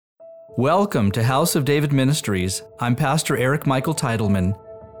Welcome to House of David Ministries. I'm Pastor Eric Michael Titleman.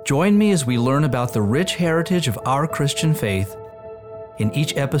 Join me as we learn about the rich heritage of our Christian faith. In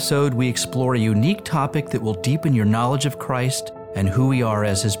each episode, we explore a unique topic that will deepen your knowledge of Christ and who we are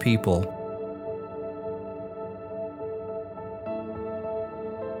as His people.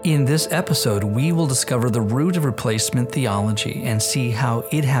 In this episode, we will discover the root of replacement theology and see how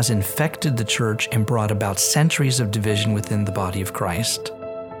it has infected the church and brought about centuries of division within the body of Christ.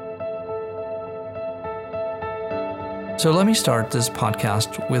 So let me start this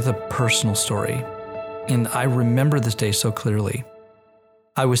podcast with a personal story, and I remember this day so clearly.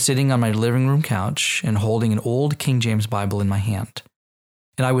 I was sitting on my living room couch and holding an old King James Bible in my hand,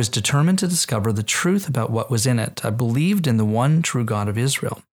 and I was determined to discover the truth about what was in it. I believed in the one true God of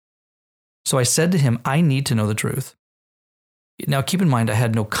Israel. So I said to Him, I need to know the truth. Now keep in mind, I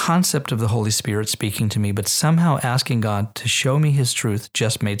had no concept of the Holy Spirit speaking to me, but somehow asking God to show me His truth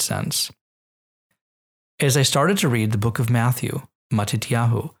just made sense. As I started to read the book of Matthew,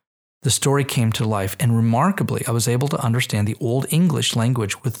 Matityahu, the story came to life, and remarkably, I was able to understand the Old English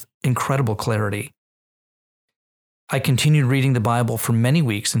language with incredible clarity. I continued reading the Bible for many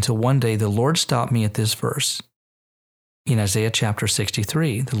weeks until one day the Lord stopped me at this verse. In Isaiah chapter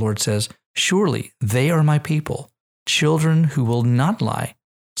 63, the Lord says, "Surely they are my people, children who will not lie."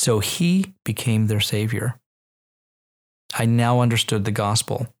 So He became their Savior. I now understood the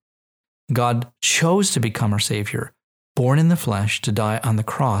gospel. God chose to become our Savior, born in the flesh to die on the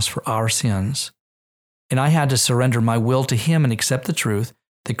cross for our sins. And I had to surrender my will to Him and accept the truth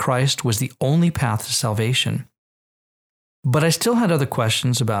that Christ was the only path to salvation. But I still had other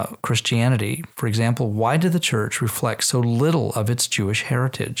questions about Christianity. For example, why did the church reflect so little of its Jewish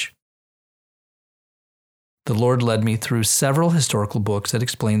heritage? The Lord led me through several historical books that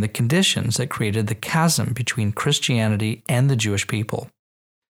explain the conditions that created the chasm between Christianity and the Jewish people.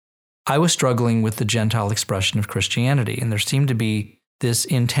 I was struggling with the Gentile expression of Christianity, and there seemed to be this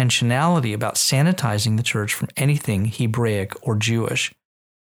intentionality about sanitizing the church from anything Hebraic or Jewish.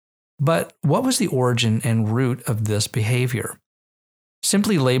 But what was the origin and root of this behavior?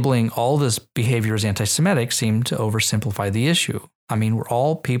 Simply labeling all this behavior as anti-Semitic seemed to oversimplify the issue. I mean, were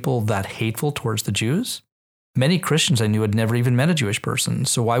all people that hateful towards the Jews? Many Christians I knew had never even met a Jewish person,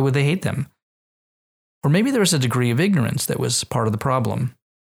 so why would they hate them? Or maybe there was a degree of ignorance that was part of the problem.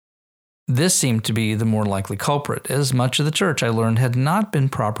 This seemed to be the more likely culprit, as much of the church I learned had not been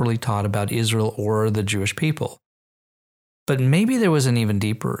properly taught about Israel or the Jewish people. But maybe there was an even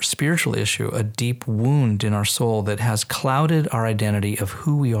deeper spiritual issue, a deep wound in our soul that has clouded our identity of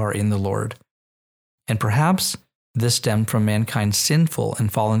who we are in the Lord. And perhaps this stemmed from mankind's sinful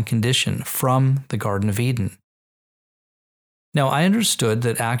and fallen condition from the Garden of Eden. Now, I understood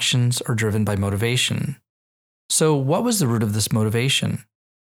that actions are driven by motivation. So what was the root of this motivation?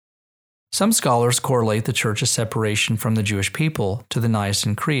 Some scholars correlate the church's separation from the Jewish people to the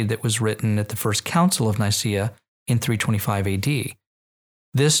Nicene Creed that was written at the First Council of Nicaea in 325 AD.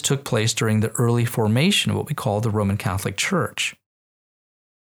 This took place during the early formation of what we call the Roman Catholic Church.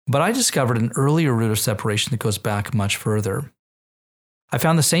 But I discovered an earlier root of separation that goes back much further. I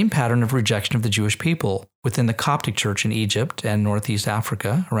found the same pattern of rejection of the Jewish people within the Coptic Church in Egypt and Northeast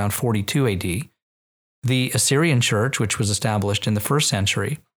Africa around 42 AD, the Assyrian Church, which was established in the 1st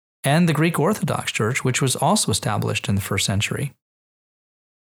century, and the Greek Orthodox Church, which was also established in the 1st century.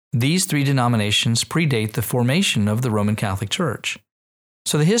 These three denominations predate the formation of the Roman Catholic Church.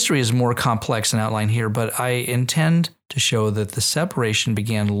 So the history is more complex than outlined here, but I intend to show that the separation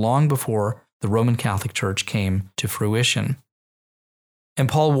began long before the Roman Catholic Church came to fruition. And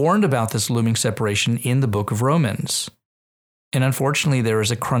Paul warned about this looming separation in the book of Romans. And unfortunately, there is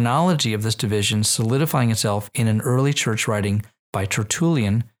a chronology of this division solidifying itself in an early church writing by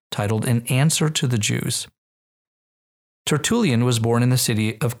Tertullian titled An Answer to the Jews. Tertullian was born in the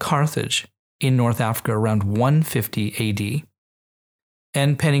city of Carthage in North Africa around 150 AD.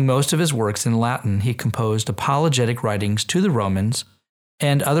 And penning most of his works in Latin, he composed apologetic writings to the Romans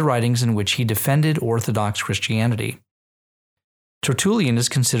and other writings in which he defended Orthodox Christianity. Tertullian is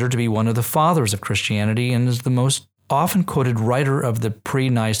considered to be one of the fathers of Christianity and is the most often quoted writer of the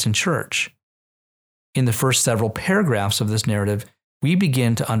pre-Nicene Church. In the first several paragraphs of this narrative, we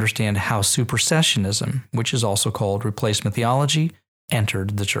begin to understand how supersessionism, which is also called replacement theology,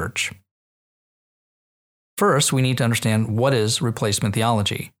 entered the church. First, we need to understand what is replacement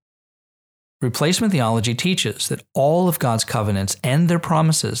theology. Replacement theology teaches that all of God's covenants and their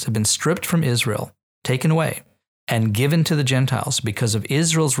promises have been stripped from Israel, taken away, and given to the Gentiles because of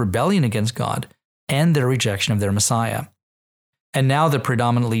Israel's rebellion against God and their rejection of their Messiah. And now the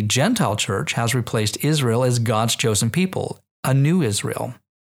predominantly Gentile church has replaced Israel as God's chosen people, a new Israel.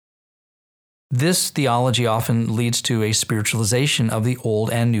 This theology often leads to a spiritualization of the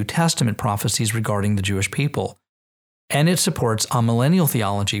Old and New Testament prophecies regarding the Jewish people. And it supports amillennial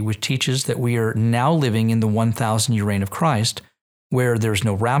theology, which teaches that we are now living in the 1,000-year reign of Christ, where there's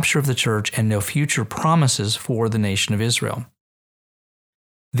no rapture of the church and no future promises for the nation of Israel.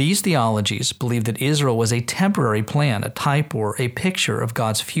 These theologies believe that Israel was a temporary plan, a type or a picture of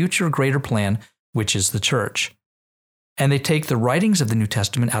God's future greater plan, which is the church. And they take the writings of the New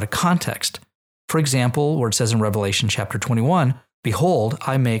Testament out of context. For example, where it says in Revelation chapter 21, "Behold,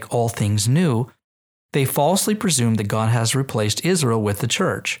 I make all things new," they falsely presume that God has replaced Israel with the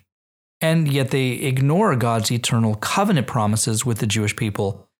church. And yet they ignore God's eternal covenant promises with the Jewish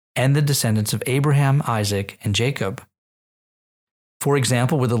people and the descendants of Abraham, Isaac, and Jacob. For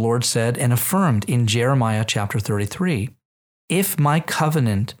example, where the Lord said and affirmed in Jeremiah chapter 33, "If my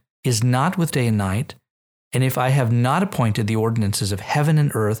covenant is not with day and night, and if I have not appointed the ordinances of heaven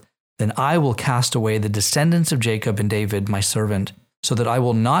and earth, then I will cast away the descendants of Jacob and David, my servant, so that I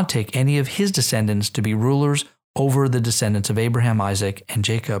will not take any of his descendants to be rulers over the descendants of Abraham, Isaac, and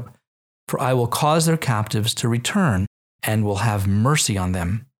Jacob. For I will cause their captives to return and will have mercy on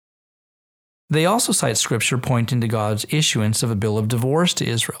them." They also cite scripture pointing to God's issuance of a bill of divorce to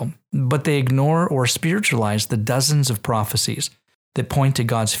Israel, but they ignore or spiritualize the dozens of prophecies that point to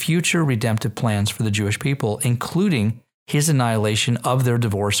God's future redemptive plans for the Jewish people, including his annihilation of their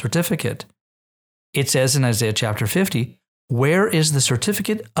divorce certificate. It says in Isaiah chapter 50, "Where is the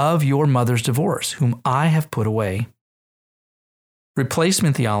certificate of your mother's divorce, whom I have put away?"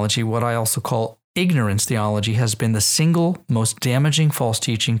 Replacement theology, what I also call ignorance theology, has been the single most damaging false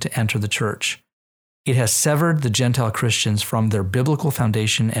teaching to enter the church. It has severed the Gentile Christians from their biblical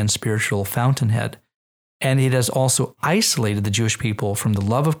foundation and spiritual fountainhead, and it has also isolated the Jewish people from the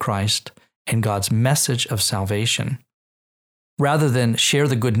love of Christ and God's message of salvation. Rather than share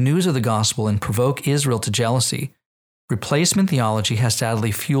the good news of the gospel and provoke Israel to jealousy, replacement theology has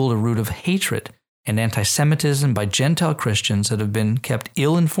sadly fueled a root of hatred and anti-Semitism by Gentile Christians that have been kept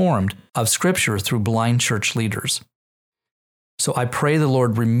ill-informed of Scripture through blind church leaders. So I pray the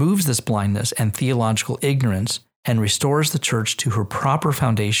Lord removes this blindness and theological ignorance and restores the church to her proper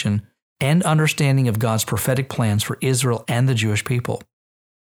foundation and understanding of God's prophetic plans for Israel and the Jewish people.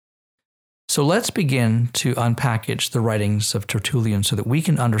 So let's begin to unpackage the writings of Tertullian so that we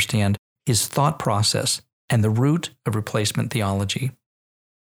can understand his thought process and the root of replacement theology.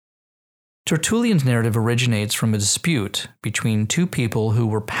 Tertullian's narrative originates from a dispute between two people who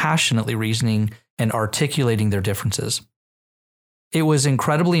were passionately reasoning and articulating their differences. It was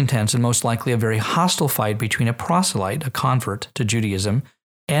incredibly intense and most likely a very hostile fight between a proselyte, a convert to Judaism,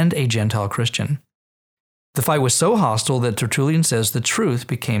 and a Gentile Christian. The fight was so hostile that Tertullian says the truth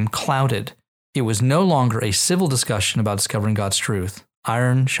became clouded. It was no longer a civil discussion about discovering God's truth,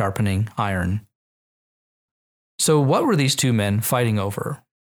 iron sharpening iron. So what were these two men fighting over?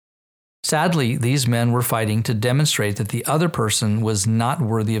 Sadly, these men were fighting to demonstrate that the other person was not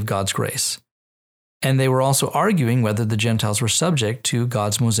worthy of God's grace. And they were also arguing whether the Gentiles were subject to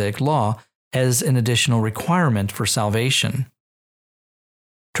God's Mosaic law as an additional requirement for salvation.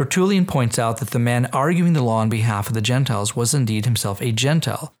 Tertullian points out that the man arguing the law on behalf of the Gentiles was indeed himself a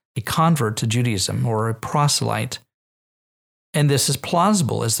Gentile, a convert to Judaism, or a proselyte. And this is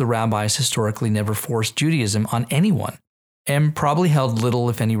plausible, as the rabbis historically never forced Judaism on anyone, and probably held little,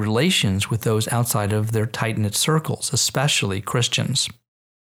 if any, relations with those outside of their tight-knit circles, especially Christians.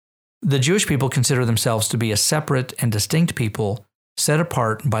 The Jewish people consider themselves to be a separate and distinct people, set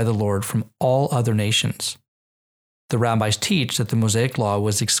apart by the Lord from all other nations. The rabbis teach that the Mosaic law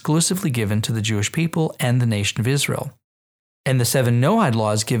was exclusively given to the Jewish people and the nation of Israel, and the 7 Noahide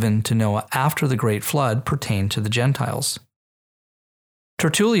laws given to Noah after the great flood pertain to the Gentiles.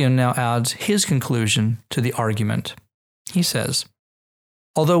 Tertullian now adds his conclusion to the argument. He says,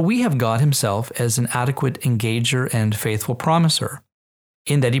 "Although we have God himself as an adequate engager and faithful promiser,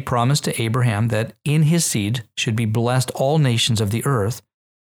 in that he promised to Abraham that in his seed should be blessed all nations of the earth,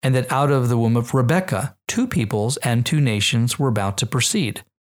 and that out of the womb of Rebekah 2 peoples and 2 nations were about to proceed.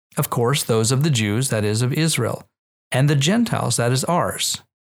 Of course, those of the Jews, that is, of Israel, and the Gentiles, that is, ours."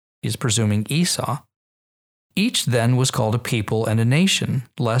 He's presuming Esau. "Each then was called a people and a nation,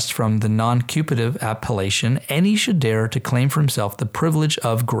 lest from the non-cupitive appellation any should dare to claim for himself the privilege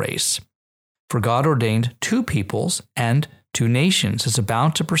of grace. For God ordained 2 peoples and 2 nations as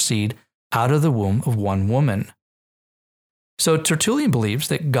about to proceed out of the womb of one woman." So Tertullian believes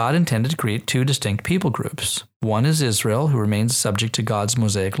that God intended to create 2 distinct people groups. One is Israel, who remains subject to God's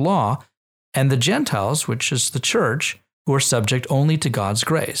Mosaic law, and the Gentiles, which is the church, who are subject only to God's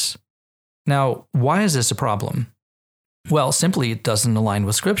grace. Now, why is this a problem? Well, simply it doesn't align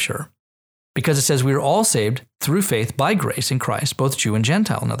with Scripture. Because it says we are all saved through faith by grace in Christ, both Jew and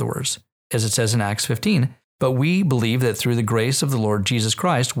Gentile, in other words, as it says in Acts 15. But we believe that through the grace of the Lord Jesus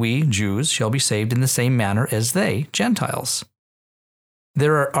Christ, we, Jews, shall be saved in the same manner as they, Gentiles.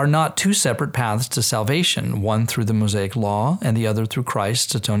 There are not two separate paths to salvation, one through the Mosaic law and the other through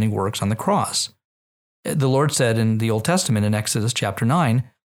Christ's atoning works on the cross. The Lord said in the Old Testament in Exodus chapter 9,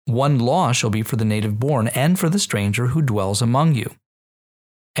 "One law shall be for the native born and for the stranger who dwells among you."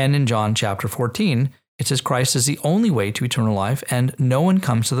 And in John chapter 14, it says Christ is the only way to eternal life, and no one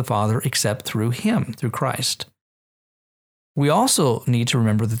comes to the Father except through him, through Christ. We also need to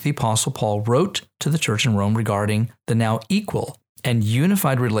remember that the Apostle Paul wrote to the church in Rome regarding the now equal and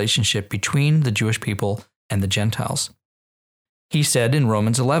unified relationship between the Jewish people and the Gentiles. He said in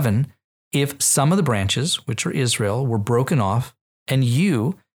Romans 11, "If some of the branches, which are Israel, were broken off, and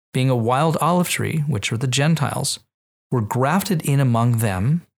you, being a wild olive tree, which are the Gentiles, were grafted in among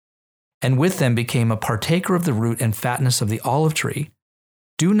them, and with them became a partaker of the root and fatness of the olive tree,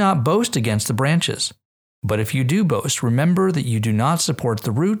 do not boast against the branches. But if you do boast, remember that you do not support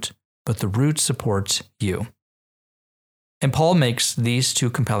the root, but the root supports you." And Paul makes these two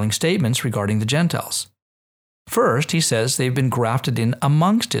compelling statements regarding the Gentiles. First, he says they've been grafted in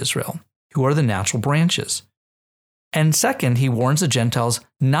amongst Israel, who are the natural branches. And second, he warns the Gentiles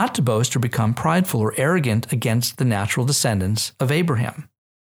not to boast or become prideful or arrogant against the natural descendants of Abraham.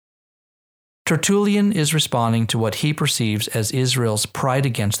 Tertullian is responding to what he perceives as Israel's pride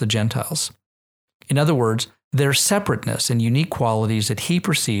against the Gentiles. In other words, their separateness and unique qualities that he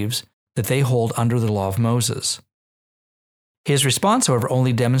perceives that they hold under the law of Moses. His response, however,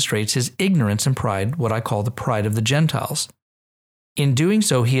 only demonstrates his ignorance and pride, what I call the pride of the Gentiles. In doing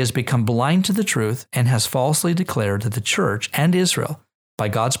so, he has become blind to the truth and has falsely declared that the church and Israel, by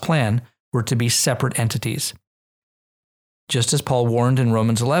God's plan, were to be separate entities. Just as Paul warned in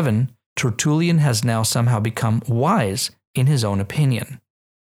Romans 11, Tertullian has now somehow become wise in his own opinion.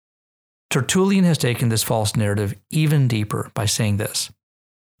 Tertullian has taken this false narrative even deeper by saying this: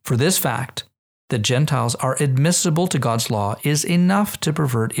 "For this fact, that Gentiles are admissible to God's law is enough to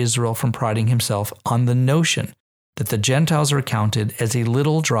pervert Israel from priding himself on the notion that the Gentiles are accounted as a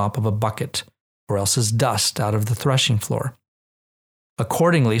little drop of a bucket, or else as dust out of the threshing floor.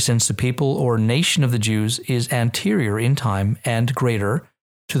 Accordingly, since the people or nation of the Jews is anterior in time and greater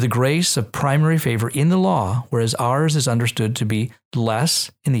to the grace of primary favor in the law, whereas ours is understood to be less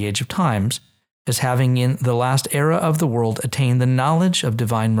in the age of times, as having in the last era of the world attained the knowledge of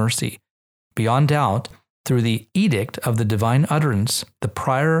divine mercy, beyond doubt, through the edict of the divine utterance, the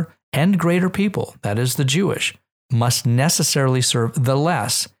prior and greater people, that is, the Jewish, must necessarily serve the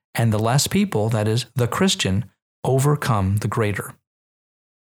less, and the less people, that is, the Christian, overcome the greater."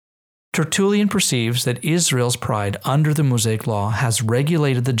 Tertullian perceives that Israel's pride under the Mosaic law has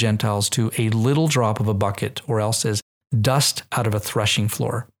regulated the Gentiles to a little drop of a bucket, or else as dust out of a threshing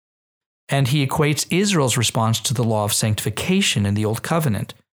floor. And he equates Israel's response to the law of sanctification in the Old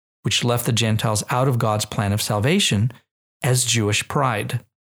Covenant, which left the Gentiles out of God's plan of salvation, as Jewish pride.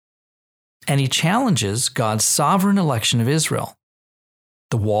 And he challenges God's sovereign election of Israel.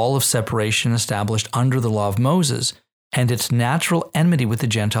 The wall of separation established under the law of Moses and its natural enmity with the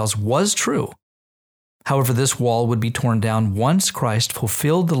Gentiles was true. However, this wall would be torn down once Christ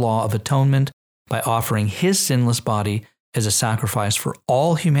fulfilled the law of atonement by offering his sinless body as a sacrifice for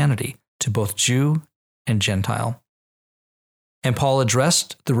all humanity, to both Jew and Gentile. And Paul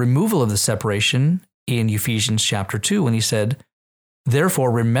addressed the removal of the separation in Ephesians chapter 2 when he said,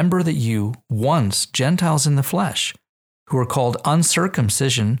 "Therefore remember that you, once Gentiles in the flesh, who are called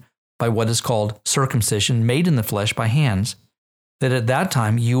uncircumcision by what is called circumcision made in the flesh by hands, that at that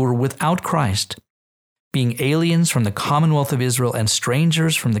time you were without Christ, being aliens from the commonwealth of Israel and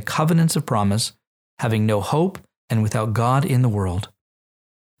strangers from the covenants of promise, having no hope and without God in the world.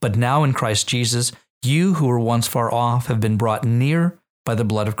 But now in Christ Jesus, you who were once far off have been brought near by the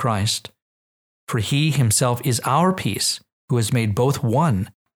blood of Christ. For he himself is our peace, who has made both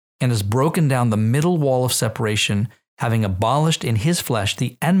one, and has broken down the middle wall of separation, having abolished in his flesh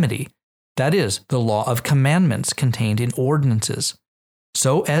the enmity, that is, the law of commandments contained in ordinances,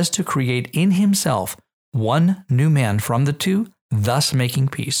 so as to create in himself one new man from the two, thus making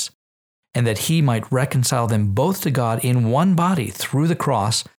peace, and that he might reconcile them both to God in one body through the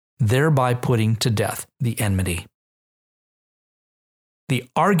cross, thereby putting to death the enmity." The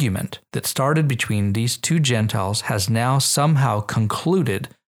argument that started between these two Gentiles has now somehow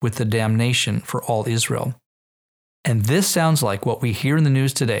concluded with the damnation for all Israel. And this sounds like what we hear in the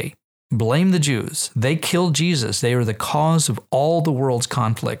news today. Blame the Jews. They killed Jesus. They are the cause of all the world's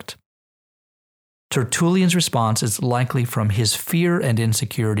conflict. Tertullian's response is likely from his fear and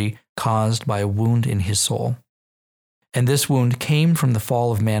insecurity caused by a wound in his soul. And this wound came from the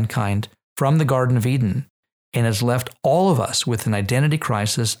fall of mankind from the Garden of Eden and has left all of us with an identity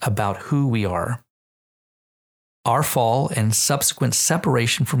crisis about who we are. Our fall and subsequent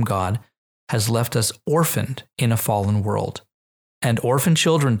separation from God has left us orphaned in a fallen world. And orphan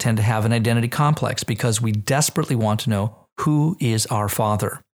children tend to have an identity complex because we desperately want to know who is our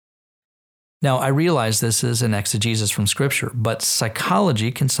Father. Now, I realize this is an exegesis from Scripture, but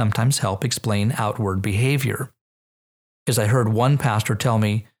psychology can sometimes help explain outward behavior. As I heard one pastor tell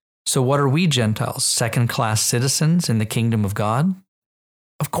me, "So what are we Gentiles, second-class citizens in the kingdom of God?"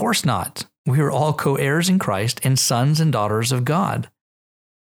 Of course not. We are all co-heirs in Christ and sons and daughters of God.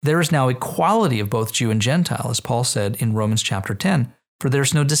 There is now equality of both Jew and Gentile, as Paul said in Romans chapter 10, for there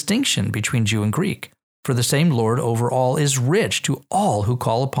is no distinction between Jew and Greek, for the same Lord over all is rich to all who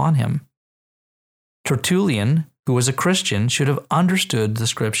call upon him. Tertullian, who was a Christian, should have understood the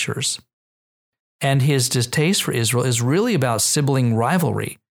Scriptures. And his distaste for Israel is really about sibling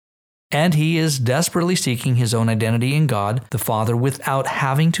rivalry. And he is desperately seeking his own identity in God, the Father, without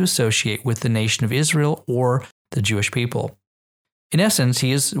having to associate with the nation of Israel or the Jewish people. In essence,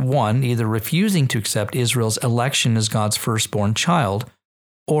 he is, one, either refusing to accept Israel's election as God's firstborn child,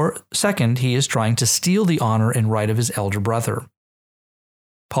 or second, he is trying to steal the honor and right of his elder brother.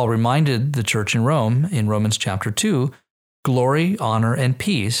 Paul reminded the church in Rome, in Romans chapter 2, glory, honor, and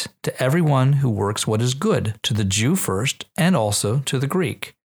peace to everyone who works what is good, to the Jew first, and also to the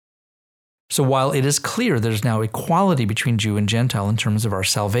Greek. So while it is clear there's now equality between Jew and Gentile in terms of our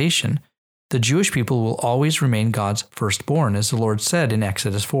salvation, the Jewish people will always remain God's firstborn. As the Lord said in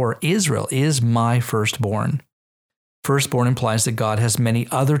Exodus 4, Israel is my firstborn. Firstborn implies that God has many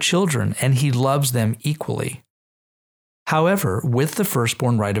other children, and he loves them equally. However, with the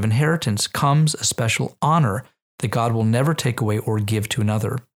firstborn right of inheritance comes a special honor that God will never take away or give to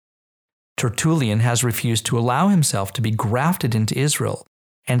another. Tertullian has refused to allow himself to be grafted into Israel,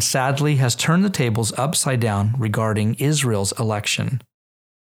 and sadly has turned the tables upside down regarding Israel's election.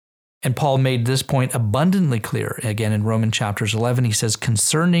 And Paul made this point abundantly clear. Again, in Romans chapters 11, he says,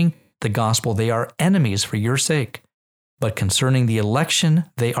 concerning the gospel, they are enemies for your sake. But concerning the election,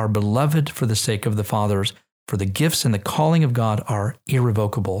 they are beloved for the sake of the fathers, for the gifts and the calling of God are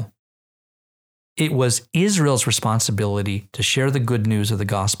irrevocable. It was Israel's responsibility to share the good news of the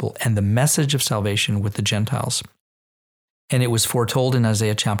gospel and the message of salvation with the Gentiles. And it was foretold in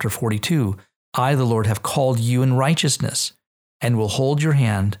Isaiah chapter 42, I, the Lord, have called you in righteousness, and will hold your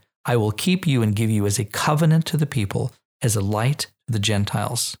hand. I will keep you and give you as a covenant to the people, as a light to the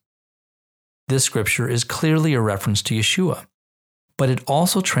Gentiles. This scripture is clearly a reference to Yeshua, but it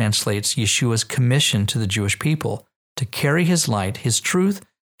also translates Yeshua's commission to the Jewish people to carry his light, his truth,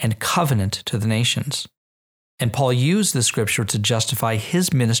 and covenant to the nations. And Paul used this scripture to justify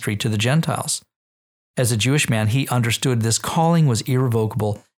his ministry to the Gentiles. As a Jewish man, he understood this calling was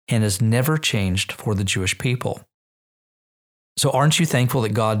irrevocable and has never changed for the Jewish people. So aren't you thankful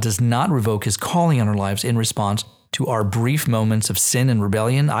that God does not revoke his calling on our lives in response to our brief moments of sin and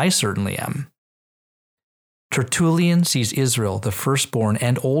rebellion? I certainly am. Tertullian sees Israel, the firstborn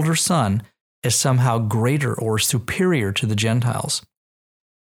and older son, as somehow greater or superior to the Gentiles.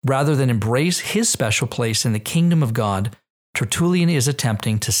 Rather than embrace his special place in the kingdom of God, Tertullian is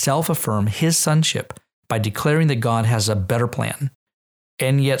attempting to self-affirm his sonship by declaring that God has a better plan.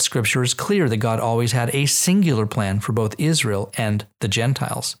 And yet Scripture is clear that God always had a singular plan for both Israel and the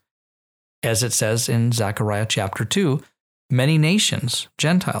Gentiles. As it says in Zechariah chapter 2, many nations,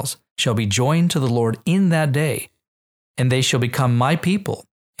 Gentiles, shall be joined to the Lord in that day, and they shall become my people,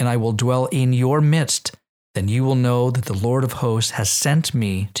 and I will dwell in your midst. Then you will know that the Lord of hosts has sent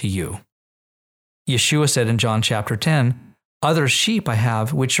me to you. Yeshua said in John chapter 10, other sheep I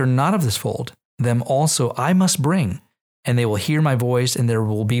have which are not of this fold, them also I must bring, and they will hear my voice, and there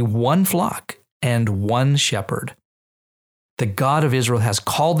will be one flock and one shepherd. The God of Israel has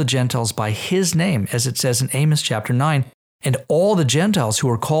called the Gentiles by his name, as it says in Amos chapter 9, and all the Gentiles who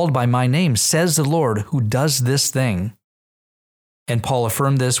are called by my name, says the Lord, who does this thing. And Paul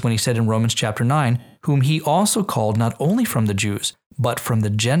affirmed this when he said in Romans chapter 9, whom he also called not only from the Jews, but from the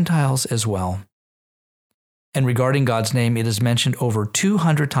Gentiles as well. And regarding God's name, it is mentioned over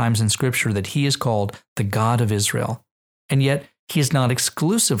 200 times in Scripture that he is called the God of Israel. And yet, he is not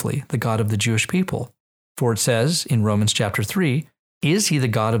exclusively the God of the Jewish people. For it says in Romans chapter 3, is he the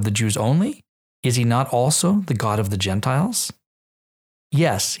God of the Jews only? Is he not also the God of the Gentiles?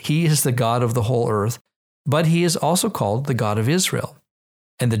 Yes, he is the God of the whole earth, but he is also called the God of Israel.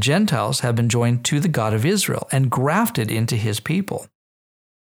 And the Gentiles have been joined to the God of Israel and grafted into his people.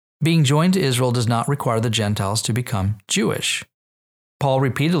 Being joined to Israel does not require the Gentiles to become Jewish. Paul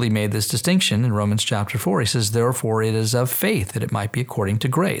repeatedly made this distinction in Romans chapter 4. He says, therefore it is of faith that it might be according to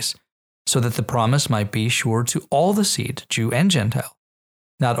grace, so that the promise might be sure to all the seed, Jew and Gentile,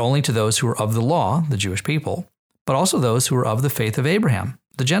 not only to those who are of the law, the Jewish people, but also those who are of the faith of Abraham,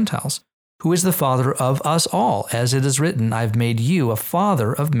 the Gentiles, who is the father of us all, as it is written, I've made you a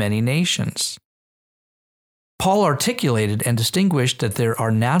father of many nations. Paul articulated and distinguished that there are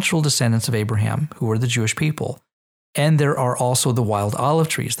natural descendants of Abraham, who are the Jewish people, and there are also the wild olive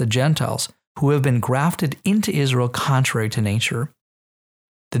trees, the Gentiles, who have been grafted into Israel contrary to nature.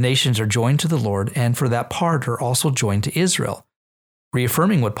 The nations are joined to the Lord, and for that part are also joined to Israel,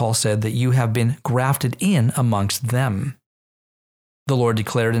 reaffirming what Paul said, that you have been grafted in amongst them. The Lord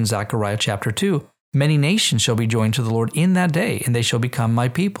declared in Zechariah chapter 2, many nations shall be joined to the Lord in that day, and they shall become my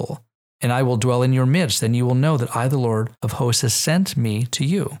people. And I will dwell in your midst, and you will know that I, the Lord of hosts, has sent me to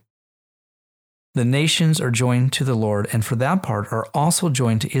you. The nations are joined to the Lord, and for that part are also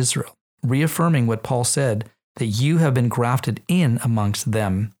joined to Israel, reaffirming what Paul said, that you have been grafted in amongst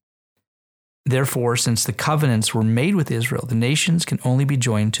them. Therefore, since the covenants were made with Israel, the nations can only be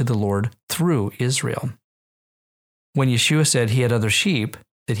joined to the Lord through Israel. When Yeshua said he had other sheep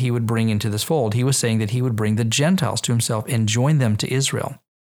that he would bring into this fold, he was saying that he would bring the Gentiles to himself and join them to Israel.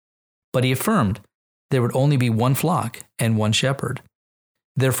 But he affirmed there would only be one flock and one shepherd.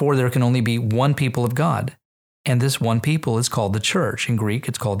 Therefore, there can only be one people of God. And this one people is called the church. In Greek,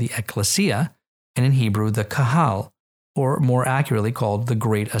 it's called the ekklesia, and in Hebrew, the kahal, or more accurately called the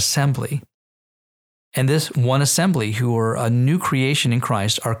great assembly. And this one assembly, who are a new creation in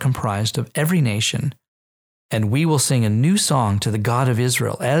Christ, are comprised of every nation. And we will sing a new song to the God of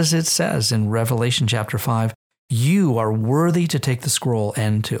Israel, as it says in Revelation chapter 5, you are worthy to take the scroll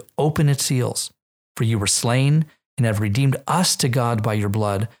and to open its seals, for you were slain and have redeemed us to God by your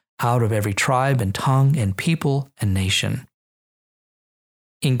blood out of every tribe and tongue and people and nation.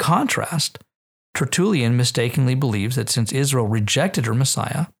 In contrast, Tertullian mistakenly believes that since Israel rejected her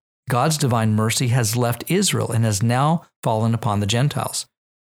Messiah, God's divine mercy has left Israel and has now fallen upon the Gentiles.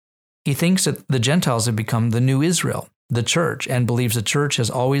 He thinks that the Gentiles have become the new Israel, the church, and believes the church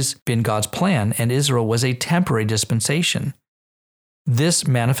has always been God's plan and Israel was a temporary dispensation. This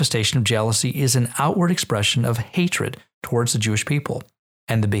manifestation of jealousy is an outward expression of hatred towards the Jewish people,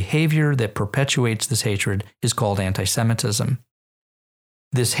 and the behavior that perpetuates this hatred is called anti-Semitism.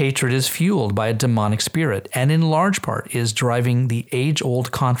 This hatred is fueled by a demonic spirit and in large part is driving the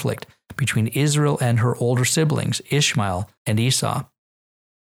age-old conflict between Israel and her older siblings, Ishmael and Esau,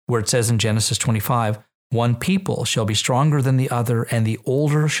 where it says in Genesis 25, one people shall be stronger than the other, and the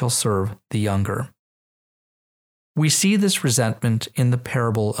older shall serve the younger. We see this resentment in the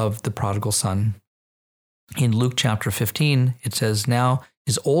parable of the prodigal son. In Luke chapter 15, it says, now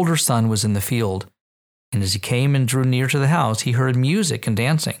his older son was in the field, and as he came and drew near to the house, he heard music and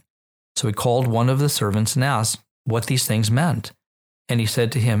dancing. So he called one of the servants and asked what these things meant. And he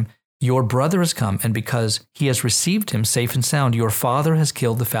said to him, your brother has come, and because he has received him safe and sound, your father has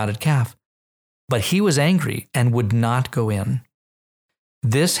killed the fatted calf. But he was angry and would not go in.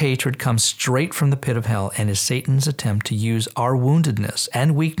 This hatred comes straight from the pit of hell and is Satan's attempt to use our woundedness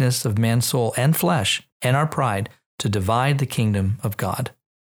and weakness of man's soul and flesh and our pride to divide the kingdom of God.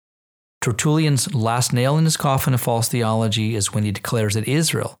 Tertullian's last nail in his coffin of false theology is when he declares that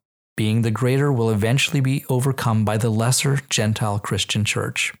Israel, being the greater, will eventually be overcome by the lesser Gentile Christian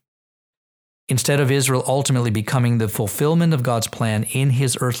church. Instead of Israel ultimately becoming the fulfillment of God's plan in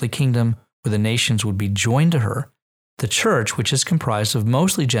his earthly kingdom, where the nations would be joined to her, the church, which is comprised of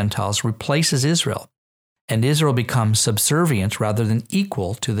mostly Gentiles, replaces Israel, and Israel becomes subservient rather than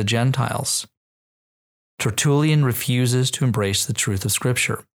equal to the Gentiles. Tertullian refuses to embrace the truth of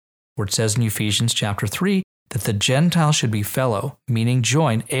Scripture, where it says in Ephesians chapter 3 that the Gentiles should be fellow, meaning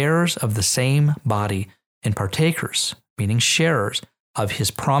joint heirs of the same body, and partakers, meaning sharers, of his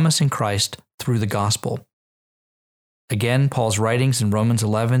promise in Christ through the gospel. Again, Paul's writings in Romans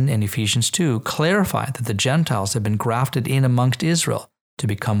 11 and Ephesians 2 clarify that the Gentiles have been grafted in amongst Israel to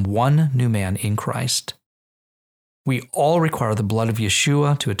become one new man in Christ. We all require the blood of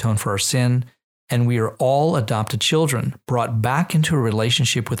Yeshua to atone for our sin, and we are all adopted children brought back into a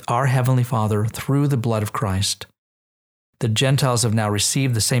relationship with our Heavenly Father through the blood of Christ. The Gentiles have now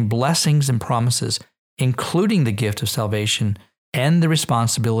received the same blessings and promises, including the gift of salvation and the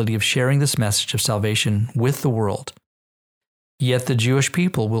responsibility of sharing this message of salvation with the world. Yet the Jewish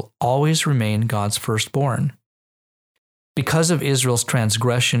people will always remain God's firstborn. Because of Israel's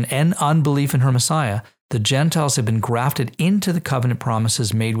transgression and unbelief in her Messiah, the Gentiles have been grafted into the covenant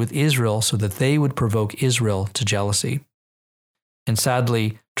promises made with Israel so that they would provoke Israel to jealousy. And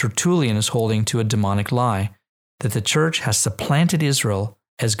sadly, Tertullian is holding to a demonic lie that the church has supplanted Israel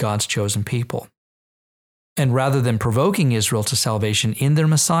as God's chosen people. And rather than provoking Israel to salvation in their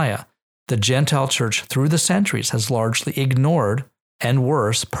Messiah, the Gentile church through the centuries has largely ignored, and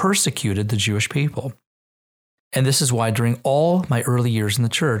worse, persecuted the Jewish people. And this is why during all my early years in the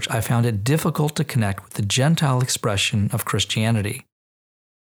church, I found it difficult to connect with the Gentile expression of Christianity.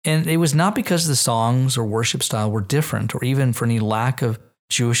 And it was not because the songs or worship style were different, or even for any lack of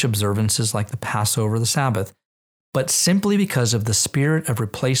Jewish observances like the Passover or the Sabbath, but simply because of the spirit of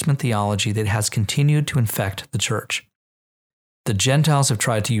replacement theology that has continued to infect the church. The Gentiles have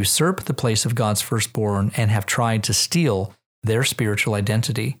tried to usurp the place of God's firstborn and have tried to steal their spiritual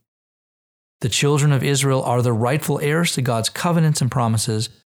identity. The children of Israel are the rightful heirs to God's covenants and promises,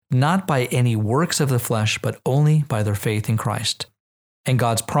 not by any works of the flesh, but only by their faith in Christ. And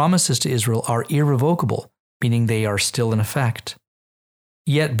God's promises to Israel are irrevocable, meaning they are still in effect.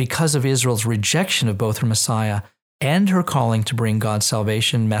 Yet, because of Israel's rejection of both her Messiah and her calling to bring God's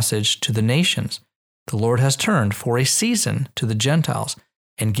salvation message to the nations, the Lord has turned for a season to the Gentiles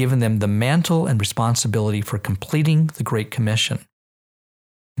and given them the mantle and responsibility for completing the Great Commission.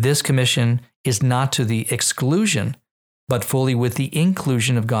 This commission is not to the exclusion, but fully with the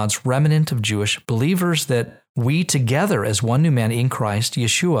inclusion of God's remnant of Jewish believers, that we together as one new man in Christ,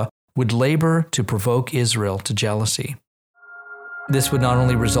 Yeshua, would labor to provoke Israel to jealousy. This would not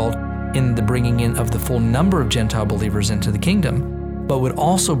only result in the bringing in of the full number of Gentile believers into the kingdom, but would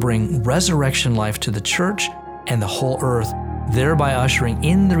also bring resurrection life to the church and the whole earth, thereby ushering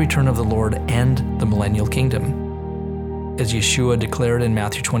in the return of the Lord and the millennial kingdom. As Yeshua declared in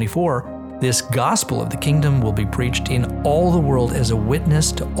Matthew 24, this gospel of the kingdom will be preached in all the world as a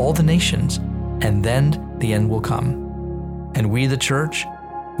witness to all the nations, and then the end will come. And we, the church,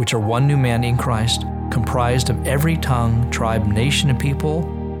 which are one new man in Christ, comprised of every tongue, tribe, nation, and people,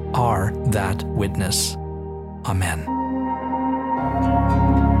 are that witness. Amen.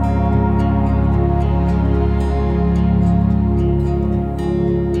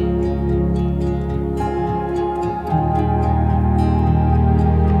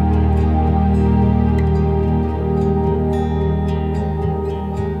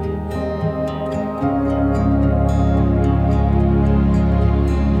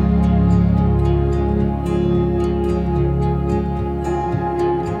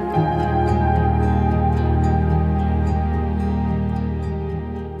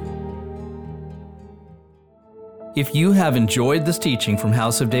 If you have enjoyed this teaching from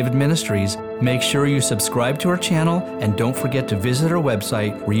House of David Ministries, make sure you subscribe to our channel and don't forget to visit our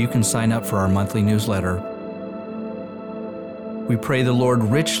website where you can sign up for our monthly newsletter. We pray the Lord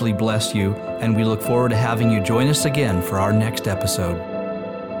richly bless you, and we look forward to having you join us again for our next episode.